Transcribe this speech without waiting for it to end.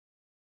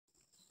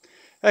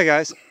Hey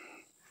guys,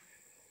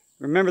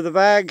 remember the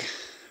bag?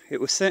 It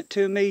was sent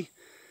to me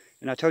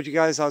and I told you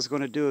guys I was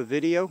going to do a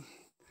video.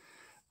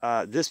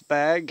 This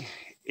bag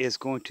is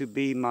going to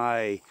be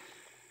my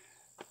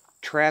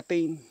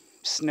trapping,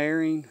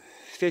 snaring,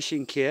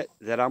 fishing kit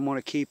that I'm going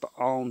to keep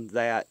on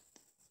that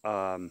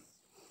that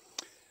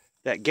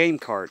game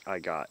cart I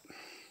got.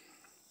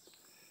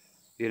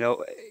 You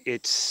know,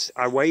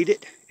 I weighed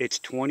it. It's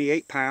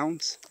 28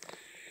 pounds.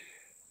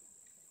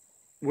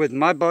 With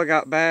my bug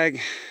out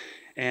bag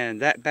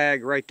and that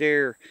bag right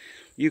there,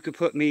 you could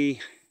put me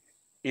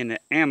in the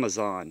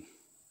Amazon,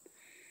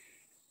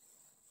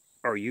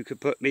 or you could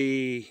put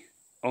me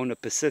on the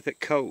Pacific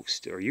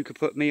coast, or you could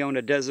put me on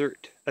a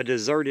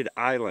deserted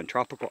island,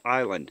 tropical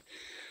island.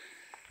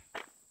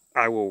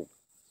 I will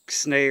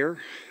snare,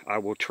 I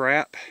will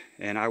trap,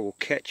 and I will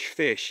catch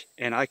fish.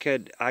 And I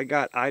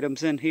got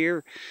items in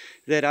here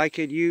that I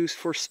could use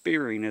for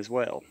spearing as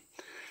well.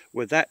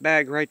 With that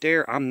bag right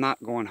there, I'm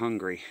not going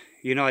hungry.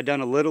 You know, I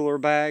done a littler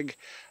bag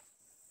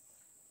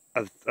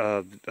of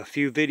a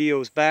few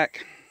videos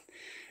back,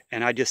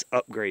 and I just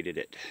upgraded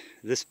it.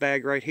 This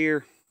bag right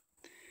here,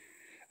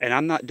 and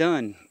I'm not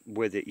done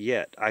with it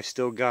yet. I've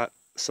still got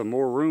some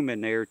more room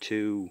in there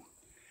to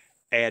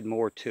add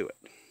more to it.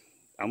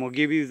 I'm going to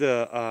give you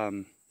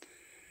the,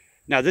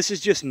 now this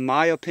is just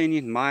my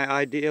opinion, my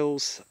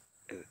ideals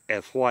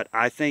of what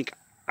I think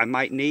I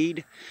might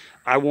need.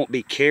 I won't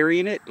be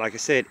carrying it. Like I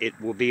said, it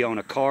will be on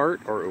a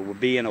cart or it will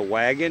be in a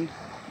wagon,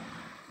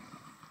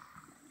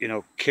 you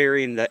know,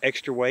 carrying the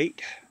extra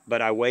weight.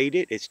 But I weighed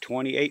it. It's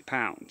 28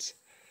 pounds.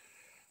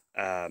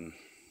 And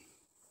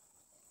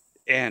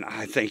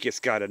I think it's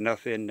got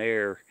enough in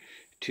there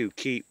to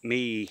keep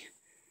me,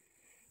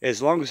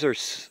 as long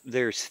as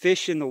there's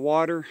fish in the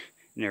water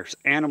and there's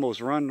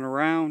animals running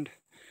around,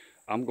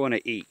 I'm going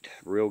to eat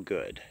real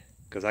good,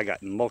 because I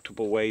got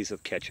multiple ways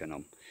of catching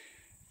them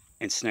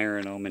and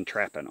snaring them and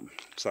trapping them.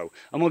 So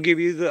I'm going to give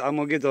you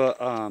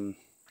the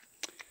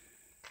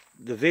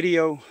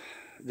video,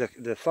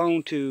 the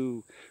phone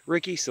to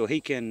Ricky so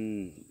he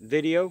can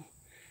video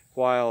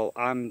while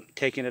I'm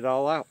taking it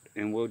all out,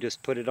 and we'll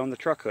just put it on the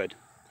truck hood.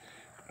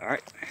 All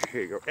right,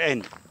 here you go.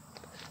 And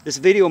this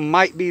video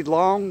might be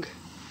long,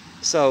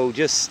 so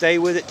just stay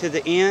with it to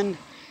the end.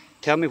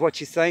 Tell me what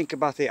you think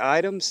about the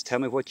items. Tell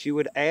me what you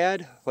would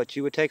add, what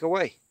you would take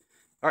away.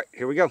 All right,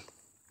 here we go.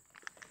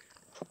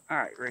 All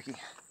right, Ricky.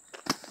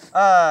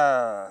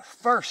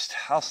 First,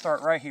 I'll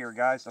start right here,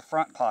 guys, the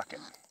front pocket.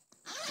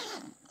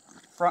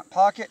 Front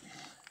pocket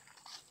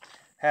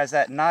has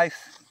that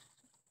knife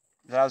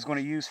that I was going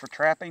to use for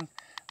trapping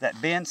that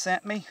Ben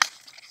sent me.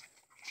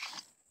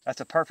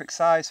 That's a perfect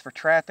size for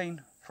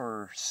trapping,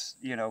 for,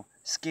 you know,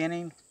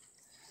 skinning.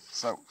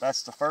 So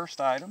that's the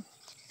first item.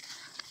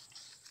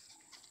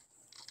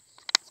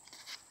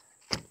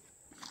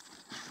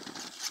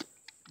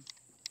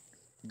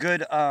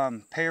 Good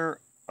pair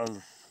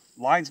of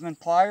linesman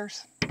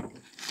pliers.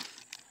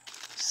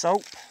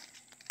 Soap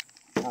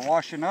for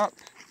washing up.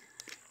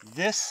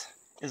 This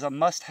is a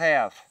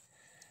must-have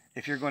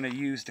if you're going to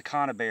use the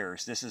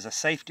conibears. This is a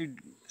safety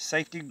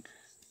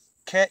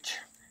catch.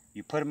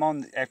 You put them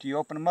on after you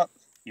open them up.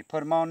 You put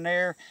them on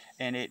there,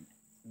 and it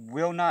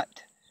will not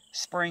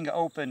spring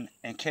open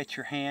and catch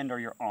your hand or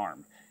your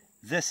arm.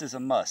 This is a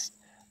must.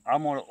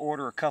 I'm going to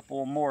order a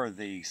couple more of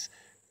these.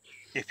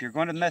 If you're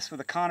going to mess with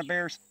the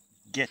conibears,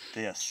 get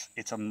this.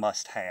 It's a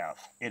must-have.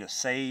 It'll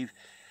save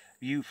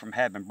you from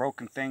having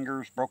broken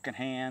fingers, broken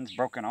hands,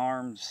 broken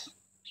arms.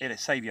 It'll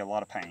save you a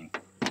lot of pain.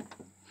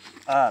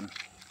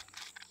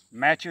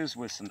 Matches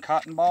with some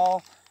cotton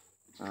ball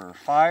for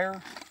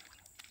fire.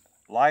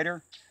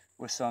 Lighter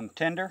with some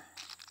tinder.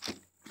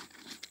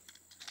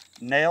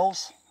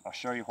 Nails. I'll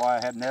show you why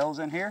I have nails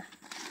in here.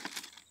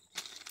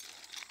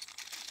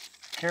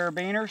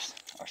 Carabiners.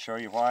 I'll show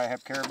you why I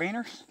have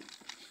carabiners.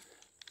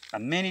 A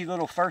mini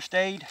little first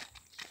aid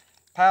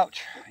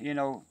pouch. You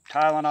know,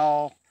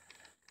 Tylenol,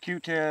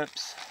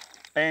 Q-tips,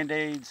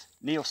 Band-Aids,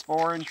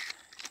 Neosporin.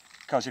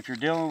 Because if you're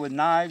dealing with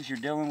knives, you're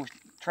dealing with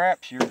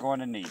traps, you're going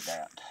to need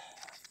that.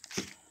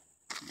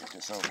 Get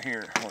this over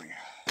here for you.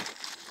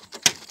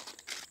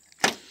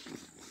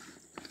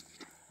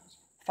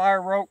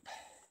 Fire rope,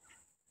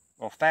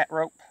 or fat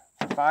rope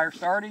for fire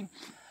starting.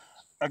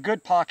 A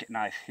good pocket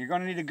knife. You're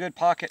going to need a good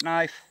pocket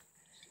knife.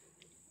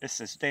 This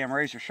is damn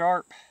razor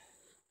sharp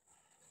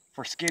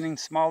for skinning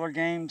smaller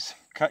games,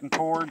 cutting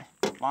cord,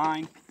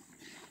 line.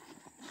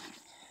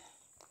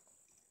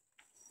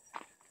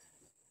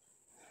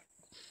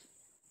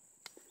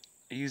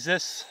 I use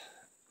this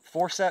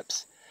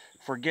forceps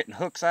for getting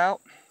hooks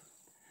out.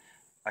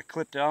 I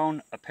clipped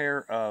on a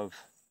pair of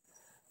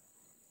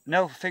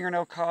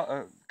fingernail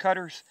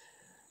cutters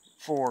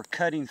for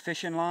cutting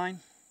fishing line.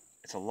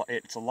 It's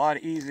a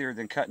lot easier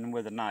than cutting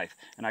with a knife,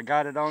 and I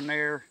got it on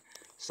there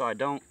so I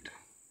don't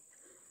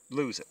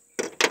lose it.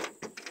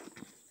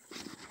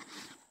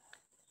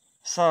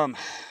 Some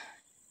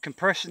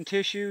compression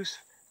tissues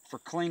for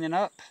cleaning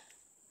up,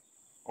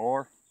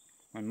 or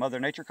when Mother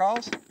Nature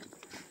calls.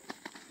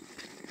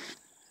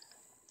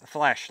 A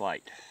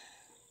flashlight.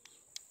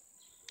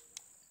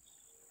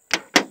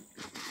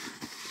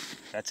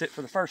 That's it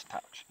for the first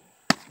pouch.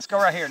 Let's go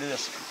right here to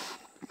this one.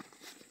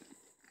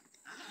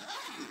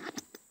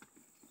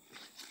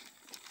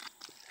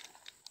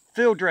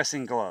 Field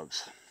dressing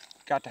gloves.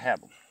 Got to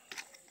have them.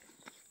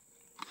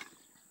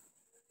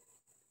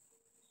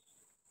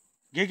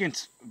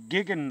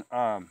 Gigging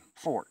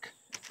fork.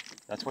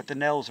 That's what the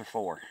nails are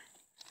for.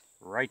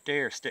 Right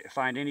there.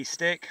 Find any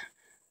stick,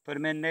 put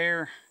them in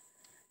there.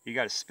 You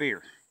got a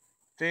spear.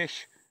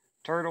 Fish,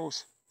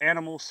 turtles,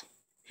 animals,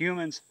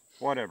 humans,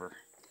 whatever.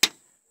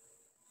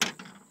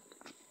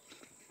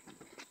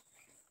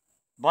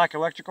 Black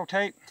electrical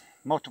tape.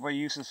 Multiple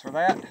uses for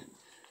that.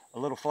 A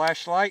little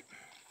flashlight.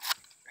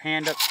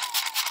 Hand up.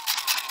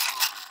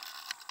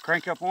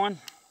 Crank up one.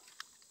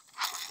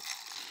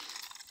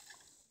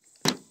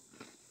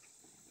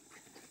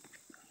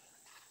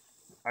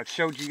 I've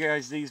showed you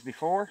guys these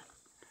before.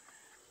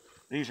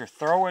 These are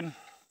throwing,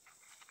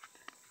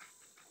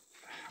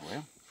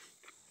 well,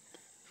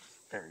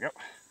 there we go.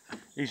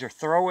 These are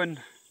throwing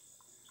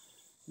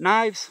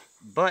knives,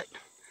 but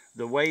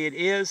the way it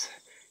is,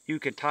 you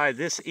can tie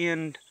this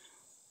end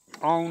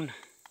on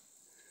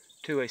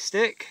to a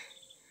stick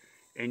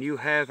and you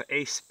have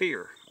a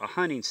spear, a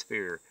hunting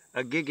spear,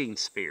 a gigging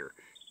spear,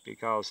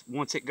 because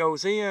once it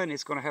goes in,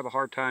 it's going to have a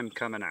hard time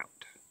coming out.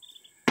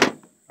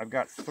 I've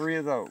got 3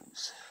 of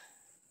those.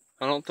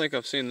 I don't think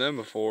I've seen them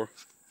before.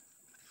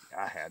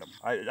 I had them.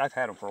 I've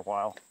had them for a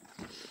while.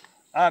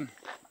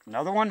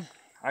 Another one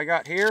I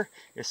got here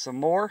is some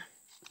more.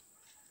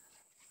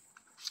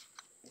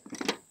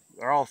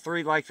 They're all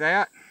 3 like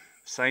that.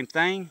 Same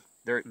thing.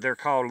 They're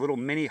called little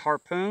mini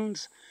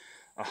harpoons.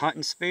 A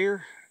hunting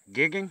spear,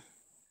 gigging.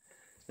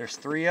 There's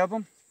 3 of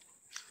them.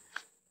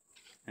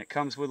 And it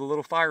comes with a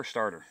little fire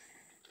starter.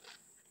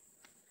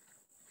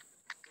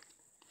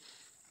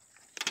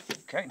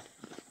 Okay.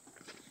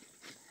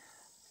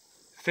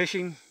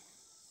 Fishing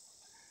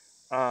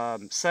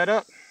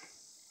setup.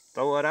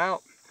 Throw it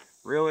out,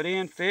 reel it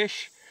in,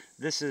 fish.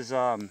 This is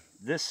I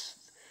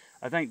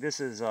think this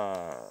is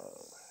oh,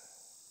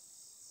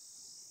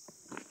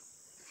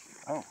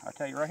 I'll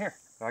tell you right here.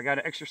 I got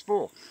an extra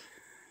spool.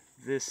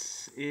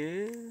 This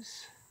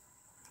is,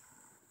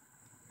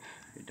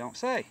 it don't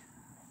say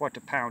what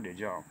the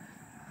poundage on.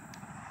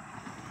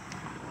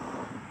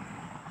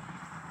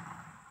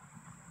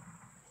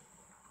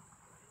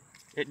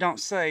 It don't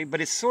say, but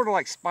it's sort of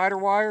like spider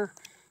wire,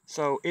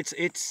 so it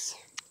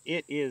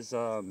is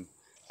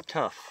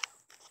tough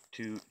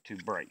to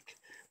break.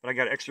 But I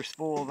got an extra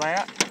spool of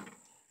that.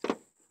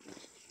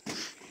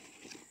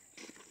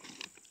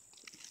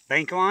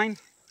 Bank line,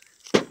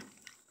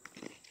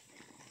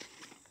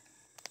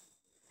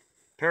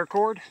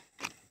 paracord,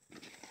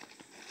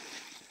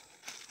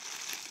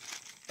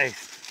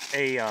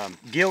 a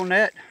gill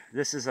net.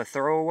 This is a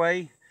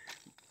throwaway,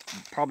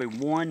 probably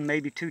 1,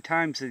 maybe 2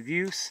 times of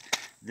use.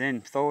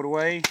 Then throw it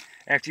away.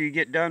 After you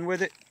get done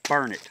with it,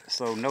 burn it.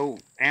 So no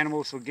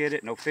animals will get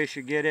it, no fish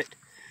will get it.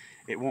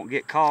 It won't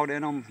get caught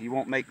in them. You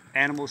won't make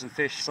animals and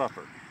fish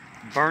suffer.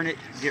 Burn it,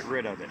 get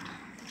rid of it.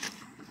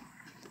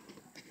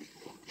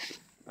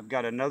 I've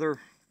got another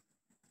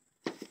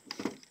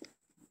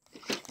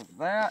of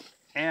that,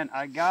 and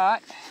I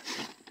got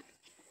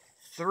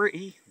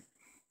 3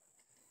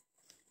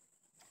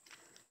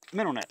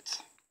 minnow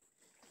nets.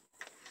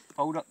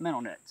 Fold up minnow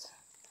nets.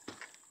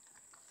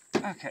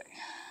 Okay.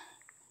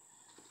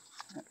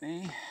 Let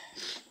me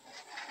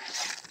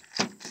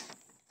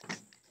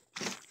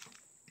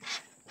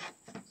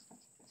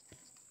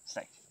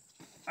stay.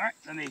 All right,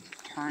 let me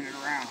turn it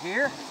around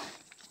here.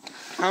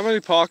 How many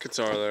pockets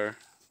are there?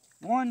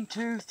 1,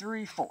 2,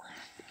 3, 4.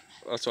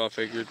 That's what I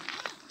figured.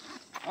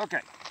 Okay.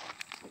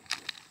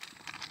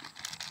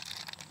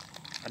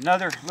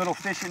 Another little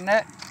fishing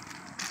net.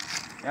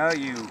 Now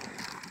you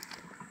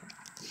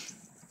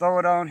throw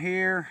it on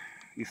here,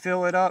 you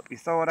fill it up, you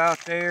throw it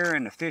out there,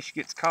 and the fish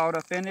gets caught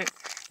up in it.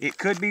 It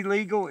could be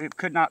legal, it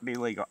could not be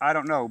legal. I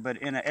don't know, but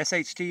in a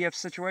SHTF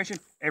situation,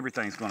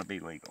 everything's going to be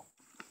legal.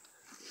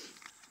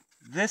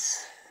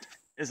 This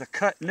is a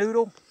cut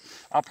noodle.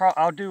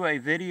 I'll do a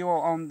video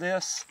on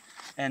this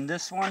and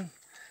this one.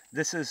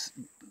 This is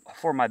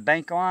for my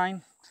bank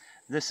line.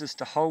 This is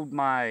to hold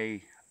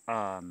my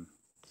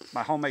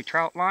my homemade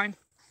trout line.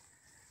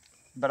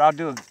 But I'll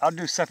do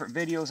separate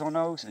videos on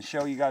those and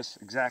show you guys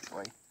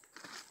exactly.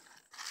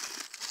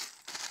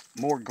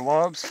 More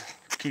gloves,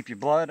 keep your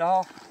blood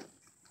off.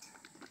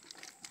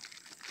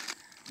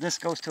 This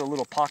goes to a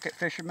little pocket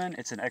fisherman.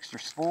 It's an extra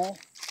spool.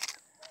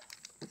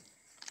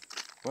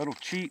 A little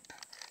cheap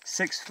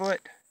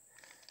 6-foot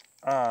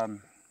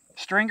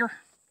stringer.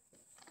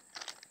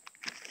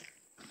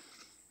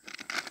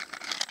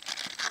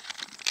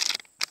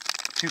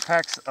 Two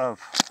packs of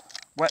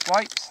wet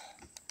wipes.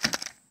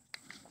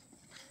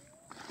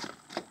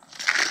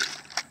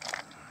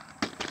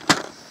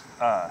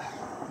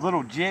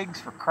 Little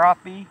jigs for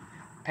crappie,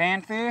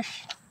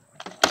 panfish.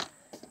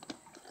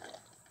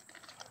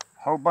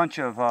 Whole bunch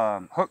of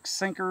hooks,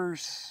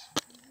 sinkers,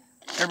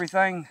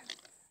 everything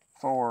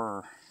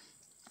for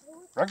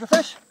regular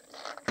fish.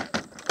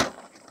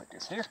 Like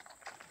this here.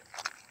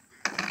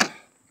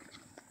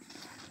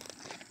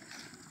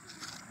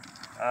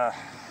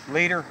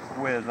 leader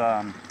with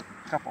a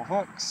couple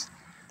hooks,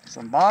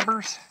 some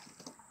bobbers,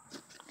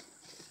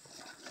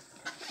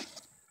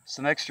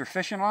 some extra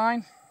fishing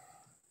line,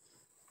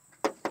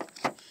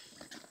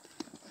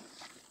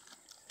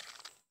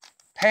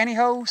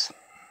 pantyhose.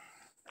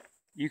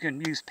 You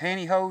can use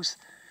pantyhose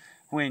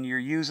when you're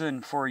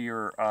using for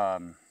your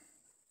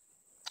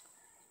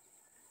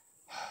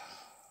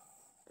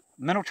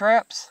minnow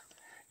traps.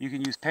 You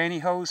can use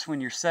pantyhose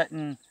when you're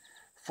setting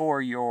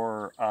for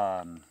your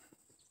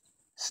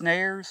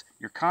snares,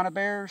 your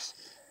conibears.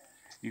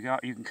 You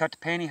can cut the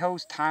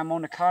pantyhose, tie them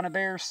on the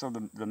conibears so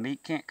the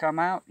meat can't come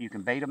out. You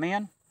can bait them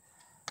in.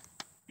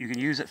 You can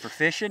use it for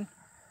fishing.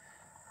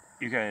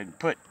 You can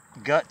put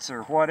guts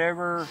or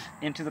whatever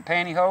into the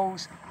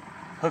pantyhose,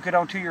 hook it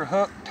onto your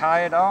hook,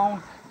 tie it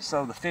on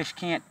so the fish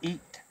can't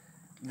eat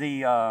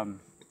the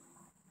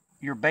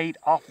your bait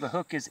off the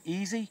hook is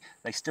easy.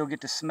 They still get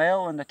the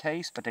smell and the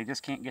taste, but they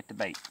just can't get the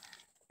bait.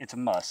 It's a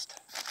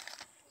must.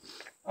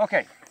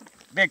 Okay,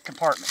 big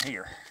compartment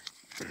here.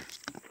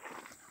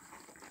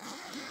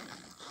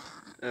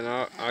 And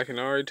I can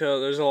already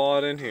tell there's a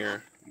lot in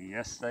here.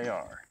 Yes, they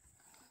are.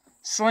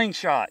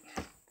 Slingshot,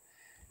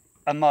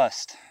 a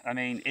must. I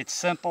mean, it's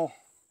simple.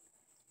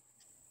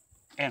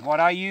 And what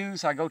I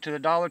use, I go to the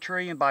Dollar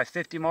Tree and buy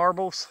 50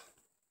 marbles,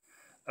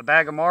 a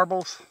bag of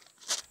marbles,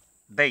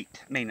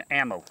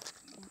 ammo.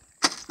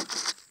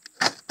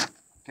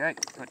 Okay,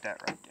 put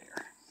that right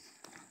there.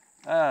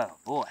 Oh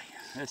boy,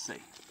 let's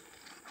see.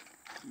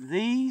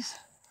 These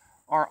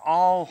are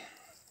all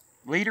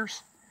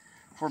leaders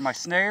for my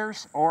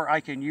snares, or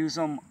I can use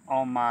them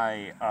on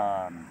my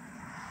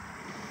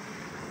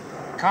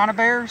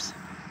conibears,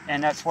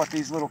 and that's what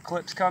these little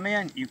clips come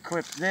in. You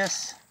clip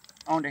this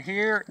onto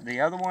here, the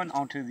other one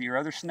onto your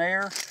other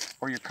snare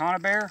or your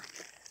conibear,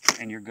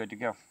 and you're good to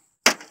go.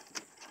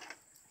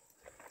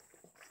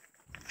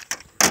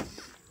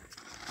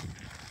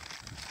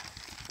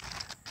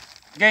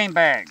 Game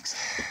bags,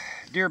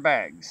 deer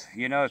bags.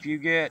 You know, if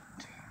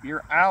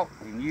you're out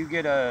and you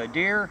get a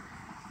deer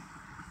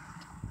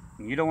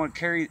and you don't want to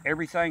carry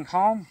everything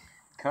home,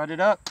 cut it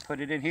up,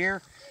 put it in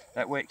here.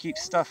 That way it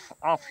keeps stuff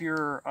off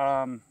your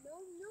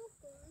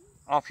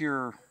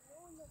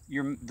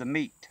the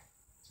meat.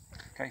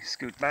 Okay,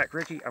 scoot back,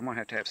 Ricky. I'm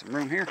gonna have some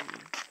room here.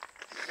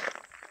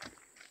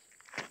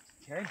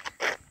 Okay.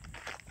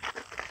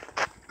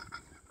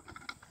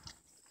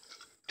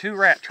 2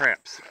 rat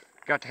traps.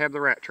 Got to have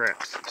the rat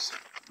traps.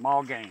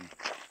 Small game.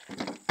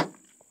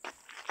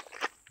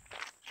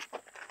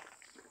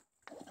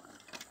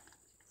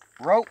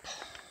 Rope.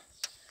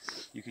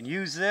 You can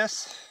use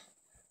this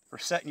for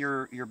setting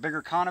your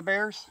bigger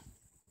conibears.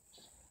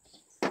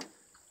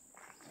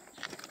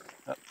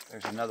 Oh,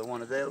 there's another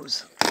one of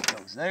those.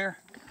 Goes there.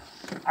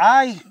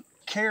 I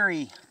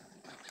carry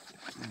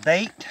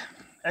bait,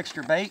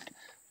 extra bait,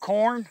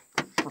 corn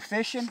for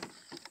fishing.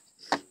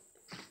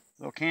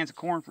 Little cans of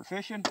corn for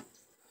fishing.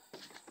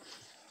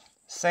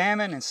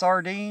 Salmon and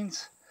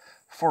sardines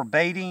for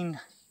baiting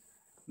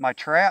my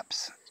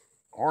traps,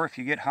 or if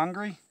you get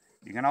hungry,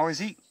 you can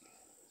always eat.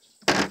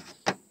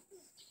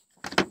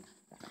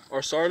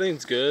 Are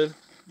sardines good?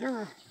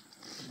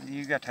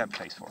 You got to have a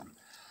taste for them.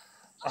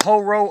 A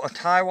whole row of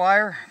tie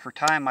wire for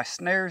tying my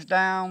snares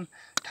down,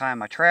 tying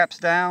my traps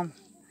down.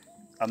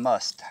 A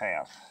must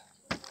have.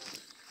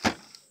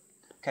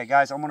 Okay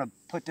guys, I'm going to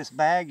put this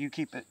bag, you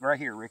keep it right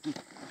here, Ricky,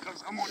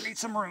 because I'm going to need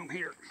some room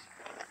here.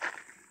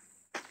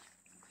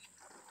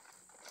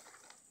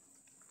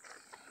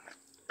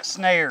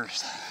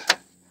 Snares.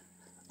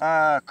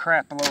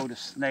 Crap load of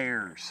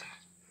snares.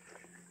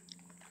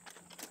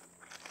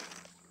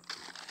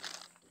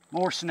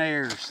 More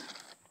snares.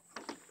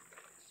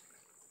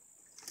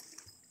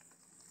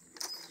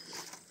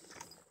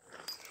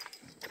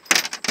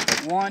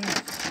 One,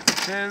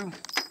 two,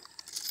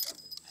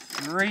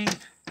 three,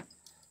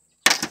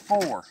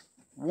 4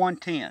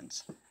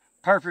 110s.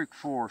 Perfect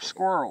for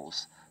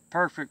squirrels.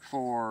 Perfect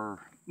for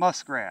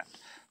muskrat.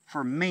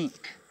 For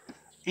mink.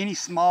 Any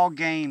small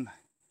game.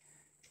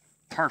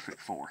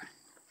 Perfect for.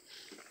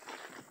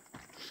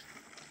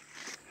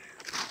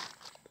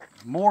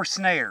 More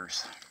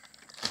snares.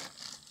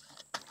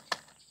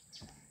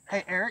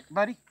 Hey Eric,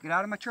 buddy, get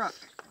out of my truck.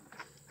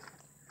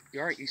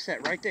 You alright? You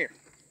sat right there.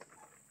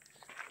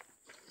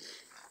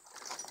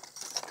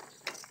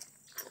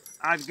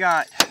 I've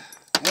got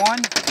 1,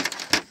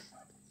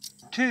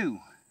 2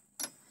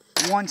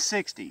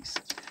 160s.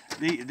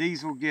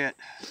 These will get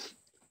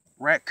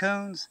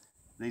raccoons.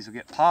 These will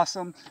get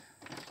possum.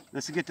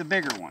 This will get the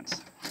bigger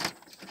ones.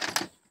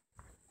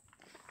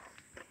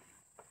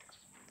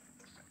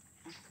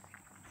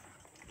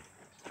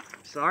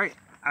 Sorry,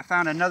 I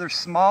found another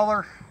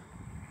smaller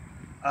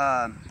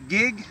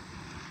gig,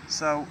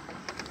 so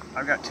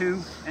I've got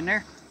 2 in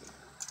there.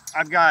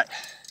 I've got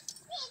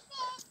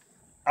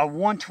a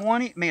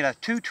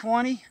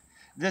 220.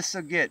 This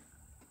will get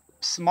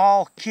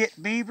small kit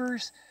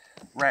beavers,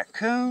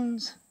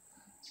 raccoons,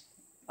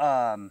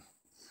 you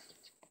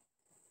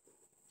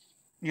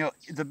know,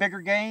 the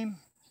bigger game,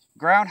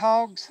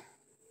 groundhogs.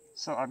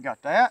 So I've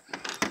got that.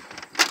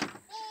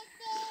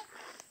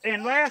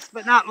 And last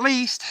but not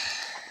least,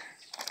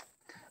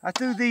 I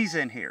threw these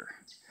in here.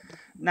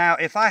 Now,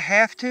 if I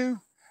have to,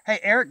 hey,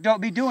 Eric,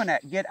 don't be doing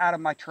that. Get out of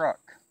my truck.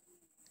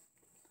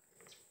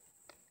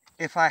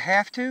 If I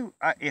have to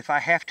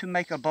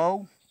make a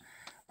bow,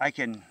 I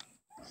can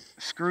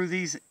screw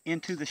these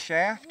into the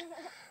shaft.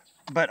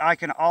 But I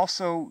can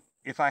also,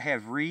 if I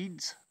have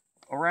reeds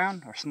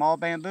around or small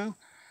bamboo,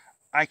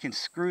 I can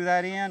screw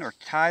that in or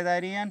tie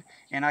that in,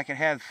 and I can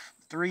have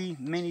 3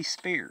 mini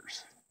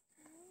spears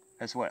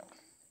as well.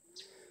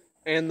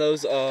 And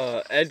those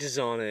edges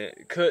on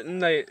it, couldn't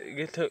they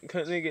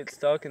get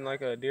stuck in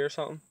like a deer or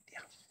something? Yeah.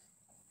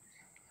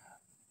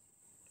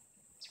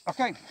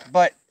 Okay,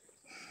 but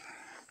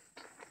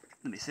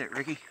let me sit,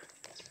 Ricky.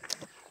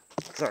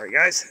 Sorry,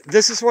 guys.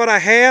 This is what I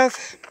have.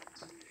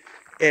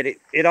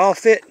 It all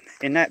fit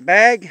in that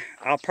bag.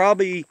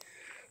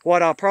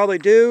 What I'll probably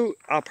do,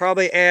 I'll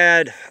probably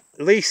add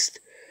at least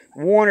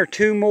 1 or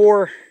 2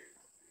 more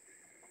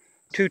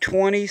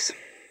 220s.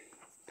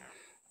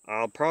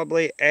 I'll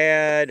probably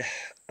add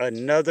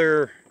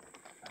another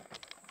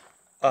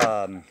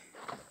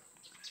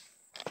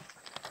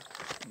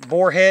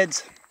boar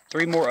heads,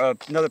 3 more,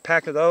 another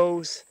pack of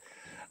those.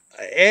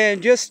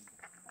 And just,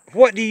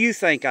 what do you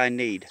think I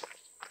need?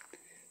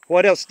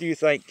 What else do you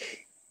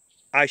think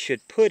I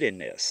should put in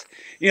this?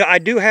 You know, I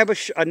do have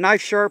a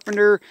knife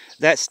sharpener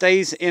that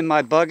stays in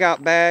my bug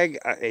out bag.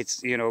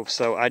 It's, you know,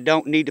 so I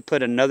don't need to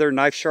put another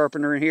knife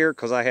sharpener in here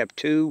because I have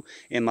 2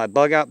 in my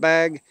bug out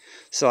bag.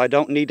 So I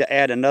don't need to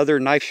add another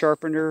knife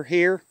sharpener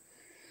here.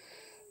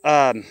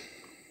 You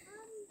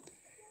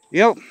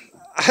know,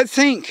 I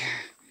think,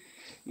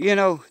 you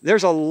know,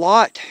 there's a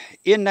lot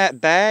in that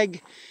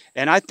bag,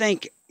 and I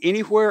think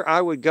anywhere I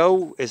would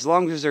go, as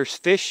long as there's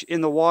fish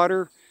in the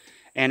water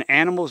and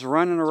animals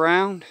running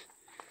around,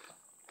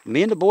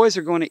 me and the boys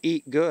are going to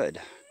eat good.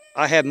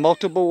 I have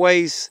multiple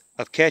ways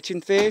of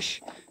catching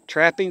fish,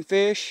 trapping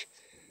fish,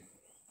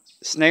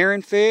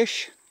 snaring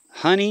fish,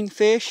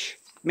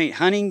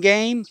 hunting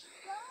game,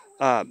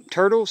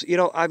 turtles. You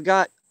know, I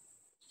got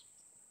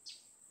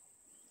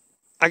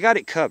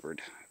it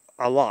covered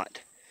a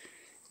lot.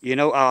 You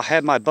know, I'll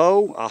have my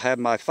bow, I'll have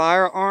my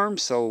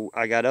firearms, so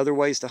I got other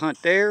ways to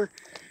hunt there.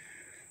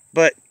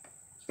 But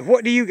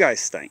what do you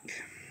guys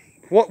think?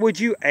 What would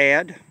you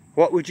add?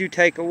 What would you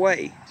take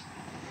away?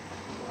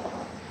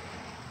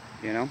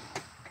 You know,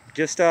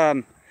 just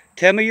tell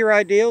me your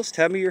ideas,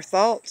 tell me your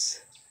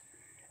thoughts.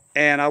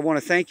 And I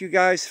want to thank you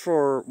guys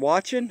for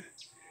watching.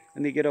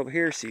 Let me get over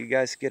here so you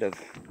guys get a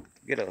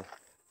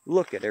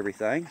look at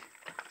everything.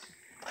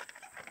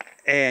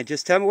 And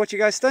just tell me what you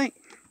guys think.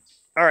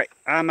 All right,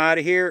 I'm out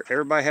of here.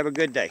 Everybody have a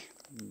good day.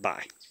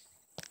 Bye.